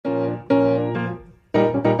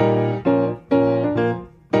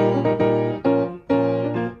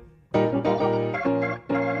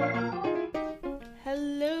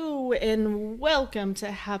Welcome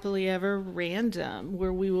to Happily Ever Random,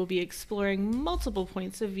 where we will be exploring multiple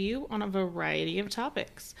points of view on a variety of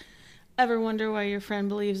topics. Ever wonder why your friend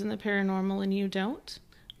believes in the paranormal and you don't?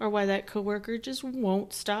 Or why that coworker just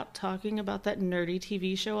won't stop talking about that nerdy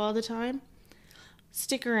TV show all the time?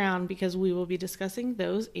 Stick around because we will be discussing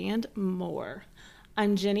those and more.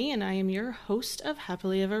 I'm Jenny and I am your host of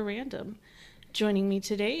Happily Ever Random. Joining me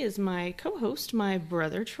today is my co-host, my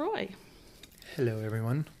brother Troy. Hello,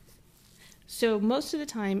 everyone. So most of the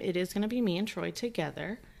time it is going to be me and Troy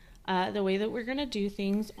together. The way that we're going to do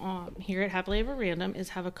things here at Happily Ever Random is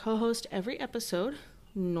have a co-host every episode,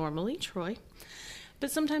 normally Troy,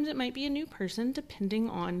 but sometimes it might be a new person depending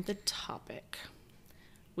on the topic.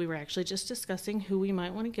 We were actually just discussing who we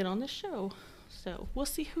might want to get on the show, so we'll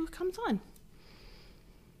see who comes on.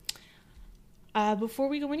 Before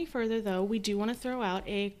we go any further, though, we do want to throw out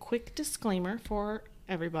a quick disclaimer for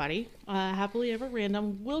everybody. Happily Ever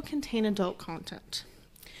Random will contain adult content.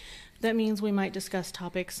 That means we might discuss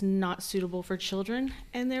topics not suitable for children,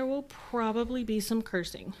 and there will probably be some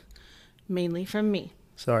cursing, mainly from me.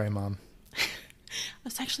 Sorry, Mom. I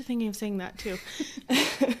was actually thinking of saying that, too.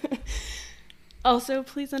 Also,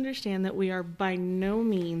 please understand that we are by no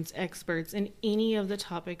means experts in any of the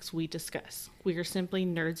topics we discuss. We are simply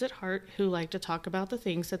nerds at heart who like to talk about the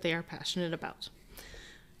things that they are passionate about.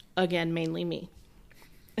 Again, mainly me.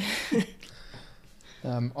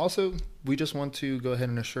 Also, we just want to go ahead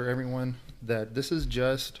and assure everyone that this is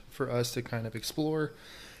just for us to kind of explore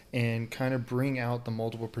and kind of bring out the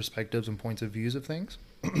multiple perspectives and points of views of things.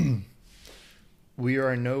 We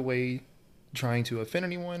are in no way trying to offend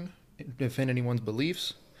anyone's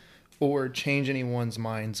beliefs, or change anyone's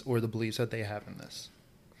minds or the beliefs that they have in this.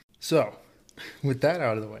 So, with that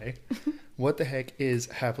out of the way, what the heck is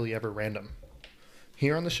Happily Ever Random?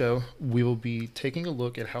 Here on the show, we will be taking a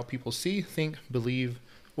look at how people see, think, believe,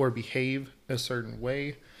 or behave a certain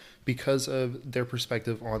way because of their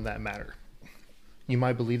perspective on that matter. You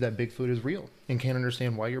might believe that Bigfoot is real and can't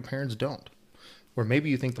understand why your parents don't. Or maybe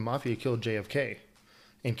you think the mafia killed JFK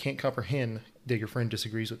and can't comprehend that your friend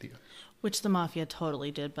disagrees with you. Which the mafia totally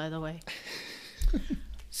did, by the way.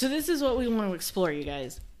 So this is what we want to explore, you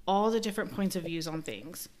guys. All the different points of views on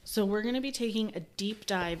things. So we're going to be taking a deep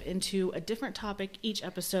dive into a different topic each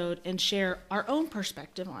episode and share our own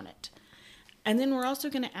perspective on it. And then we're also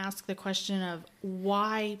going to ask the question of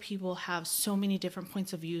why people have so many different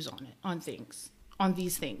points of views on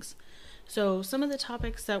these things. So some of the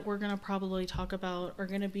topics that we're going to probably talk about are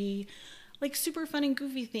going to be like super fun and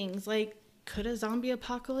goofy things, like could a zombie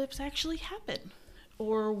apocalypse actually happen?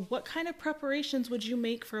 Or what kind of preparations would you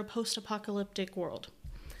make for a post-apocalyptic world?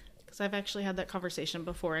 Because I've actually had that conversation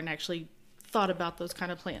before and actually thought about those kind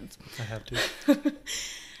of plans. I have to.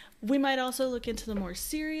 We might also look into the more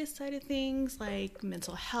serious side of things like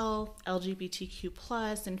mental health,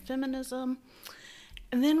 LGBTQ+, and feminism.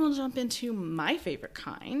 And then we'll jump into my favorite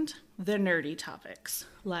kind, the nerdy topics,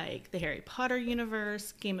 like the Harry Potter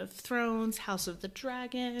universe, Game of Thrones, House of the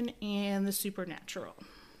Dragon, and the supernatural.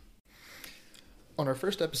 On our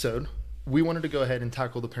first episode, we wanted to go ahead and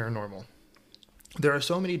tackle the paranormal. There are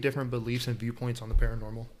so many different beliefs and viewpoints on the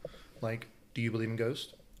paranormal. Like, do you believe in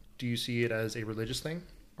ghosts? Do you see it as a religious thing?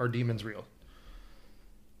 Are demons real?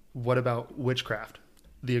 What about witchcraft,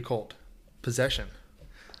 the occult, possession?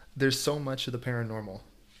 There's so much of the paranormal.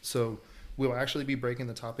 So we'll actually be breaking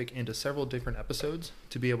the topic into several different episodes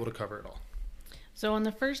to be able to cover it all. So on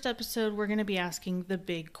the first episode, we're going to be asking the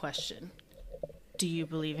big question. Do you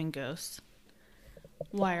believe in ghosts?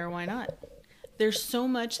 Why or why not? There's so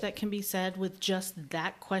much that can be said with just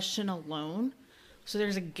that question alone. So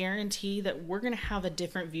there's a guarantee that we're going to have a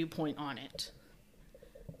different viewpoint on it.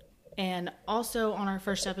 And also on our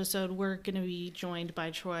first episode, we're going to be joined by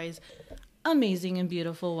Troy's amazing and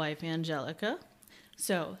beautiful wife, Angelica.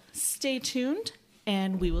 So stay tuned,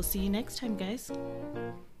 and we will see you next time, guys.